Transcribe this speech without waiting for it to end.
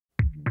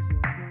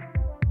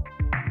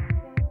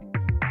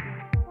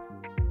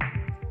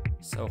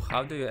So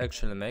how do you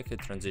actually make a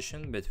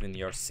transition between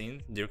your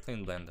scene directly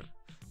in Blender?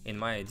 In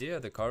my idea,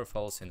 the car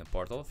falls in a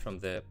portal from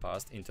the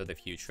past into the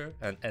future,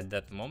 and at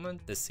that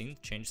moment the scene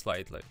changes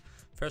slightly.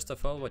 First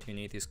of all, what you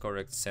need is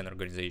correct scene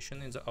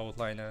organization in the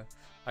outliner.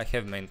 I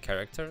have main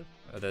character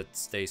that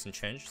stays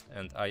unchanged,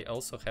 and I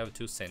also have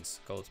two scenes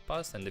called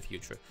past and the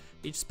future,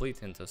 each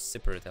split into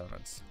separate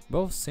elements.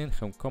 Both scenes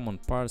have common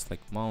parts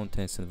like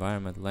mountains,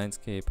 environment,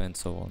 landscape and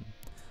so on.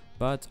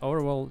 But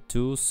overall,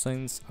 two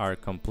scenes are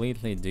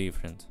completely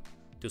different.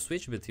 To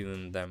switch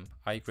between them,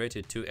 I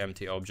created two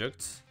empty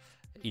objects,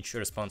 each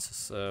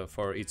responses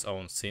for its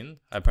own scene.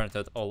 I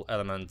printed all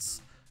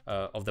elements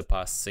of the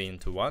past scene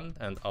to one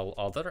and all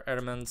other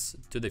elements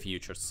to the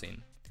future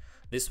scene.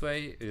 This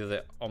way, with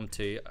the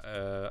empty,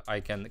 I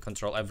can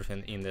control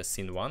everything in the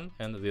scene 1,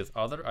 and with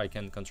other I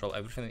can control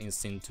everything in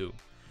scene 2.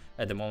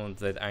 At the moment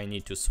that I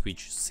need to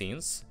switch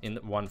scenes in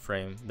one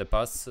frame, the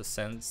past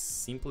scene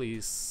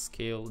simply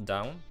scales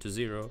down to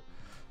 0,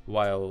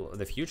 while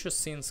the future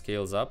scene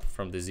scales up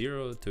from the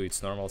 0 to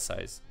its normal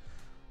size.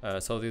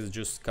 So with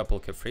just couple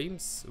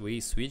keyframes,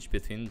 we switch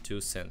between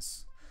two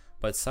scenes.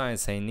 But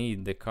since I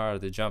need the car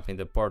to jump in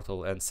the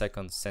portal and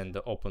second scene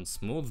to open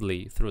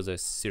smoothly through the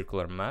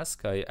circular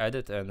mask, I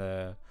added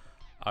an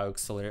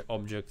auxiliary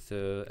object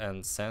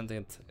and sent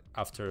it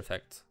After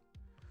Effects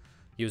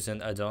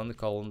using add-on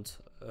called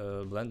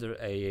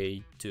Blender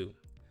AA2.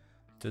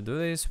 To do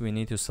this, we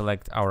need to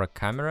select our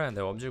camera and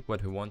the object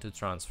what we want to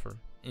transfer.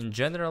 In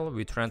general,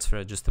 we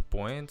transfer just a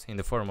point in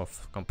the form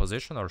of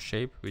composition or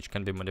shape which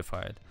can be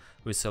modified.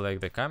 We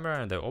select the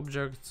camera and the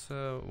object,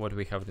 what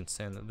we have in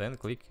scene, then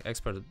click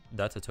Export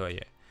Data to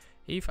IA.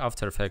 If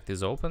After Effects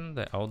is open,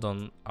 the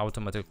add-on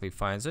automatically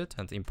finds it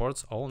and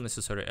imports all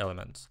necessary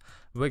elements.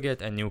 We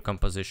get a new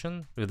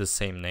composition with the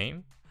same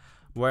name,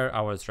 where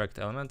our tracked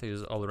element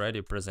is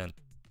already present.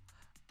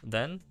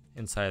 Then,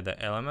 inside the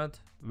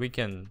element, we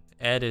can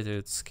edit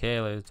it,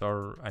 scale it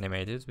or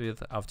animate it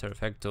with After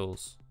Effects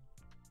tools.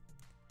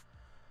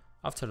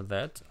 After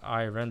that,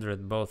 I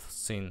rendered both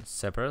scenes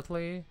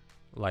separately,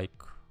 like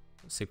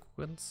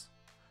sequence,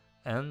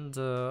 and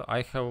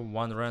I have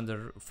one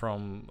render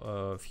from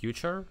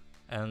future,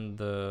 and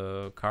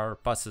the car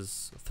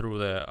passes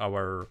through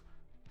our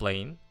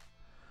plane,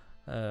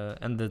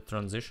 and the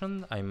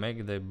transition I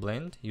make the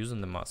blend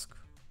using the mask.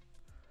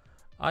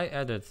 I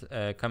added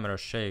a camera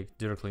shake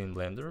directly in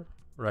Blender,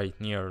 right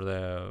near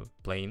the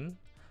plane.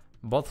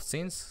 Both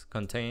scenes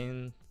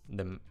contain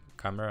the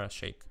camera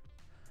shake.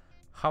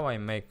 How I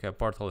make a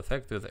portal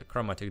effect with a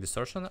chromatic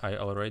distortion I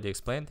already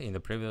explained in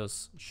the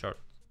previous short.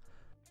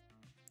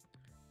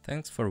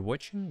 Thanks for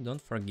watching,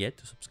 don't forget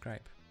to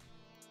subscribe.